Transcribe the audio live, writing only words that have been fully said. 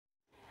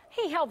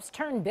He helps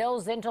turn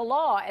bills into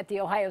law at the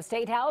Ohio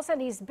State House,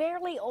 and he's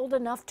barely old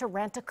enough to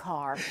rent a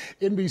car.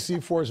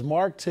 NBC4's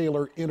Mark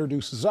Taylor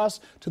introduces us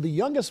to the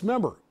youngest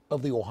member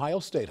of the Ohio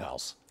State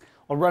House.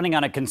 Well, running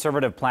on a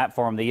conservative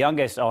platform, the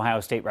youngest Ohio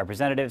State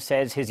representative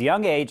says his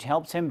young age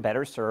helps him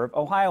better serve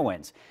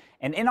Ohioans.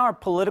 And in our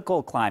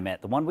political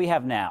climate, the one we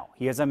have now,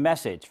 he has a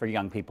message for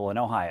young people in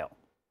Ohio.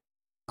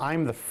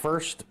 I'm the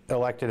first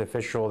elected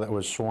official that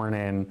was sworn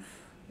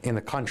in the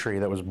country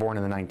that was born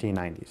in the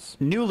 1990s.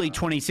 Newly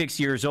 26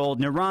 years old,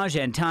 Niraj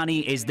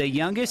Antani is the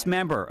youngest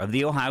member of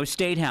the Ohio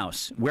State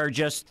House, where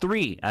just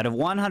 3 out of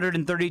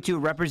 132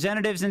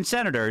 representatives and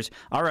senators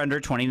are under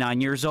 29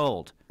 years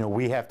old. You know,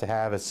 we have to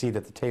have a seat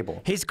at the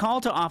table. His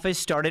call to office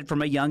started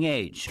from a young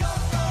age.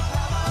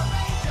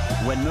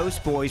 When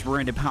most boys were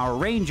into Power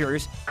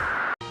Rangers,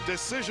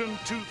 Decision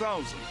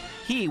 2000.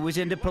 he was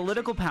into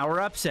political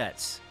power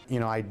upsets. You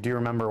know, I do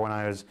remember when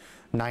I was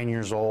 9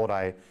 years old,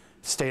 I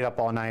stayed up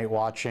all night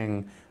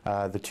watching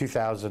the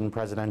 2000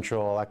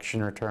 presidential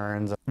election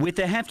returns. With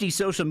a hefty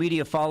social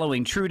media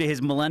following true to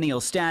his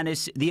millennial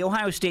status, the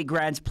Ohio State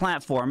grad's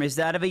platform is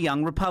that of a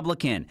young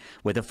Republican,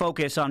 with a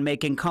focus on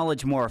making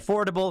college more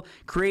affordable,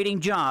 creating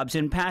jobs,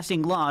 and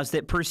passing laws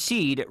that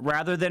precede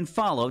rather than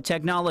follow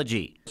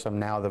technology. So I'm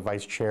now the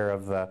vice chair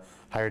of the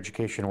Higher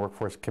Education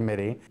Workforce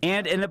Committee.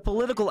 And in a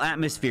political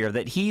atmosphere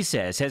that he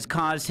says has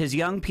caused his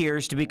young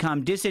peers to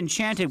become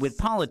disenchanted with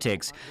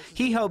politics,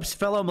 he hopes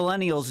fellow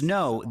millennials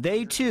know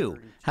they too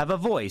have a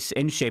voice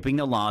in shaping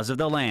the laws of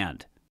the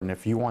land. And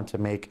if you want to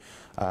make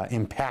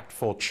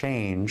impactful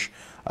change,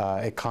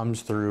 it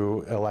comes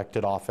through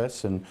elected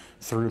office and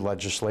through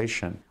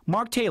legislation.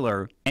 Mark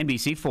Taylor,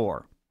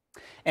 NBC4.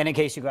 And in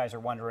case you guys are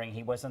wondering,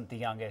 he wasn't the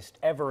youngest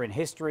ever in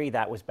history.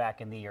 That was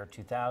back in the year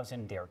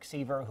 2000. Derek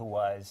Seaver, who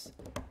was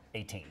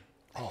 18.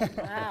 Oh,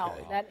 wow.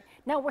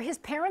 Now, were his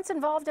parents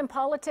involved in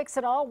politics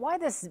at all? Why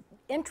this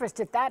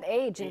interest at that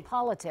age in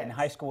politics? In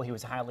high school, he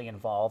was highly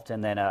involved,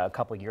 and then a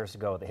couple of years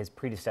ago, his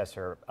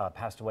predecessor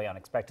passed away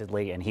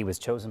unexpectedly, and he was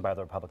chosen by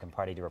the Republican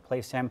Party to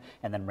replace him,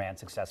 and then ran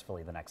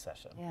successfully the next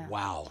session. Yeah.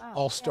 Wow.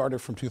 All started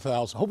from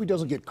 2000. Hope he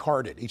doesn't get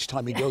carded each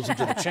time he goes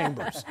into the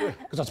chambers,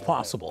 because that's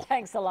possible.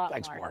 Thanks a lot,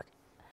 Thanks, Mark. Mark.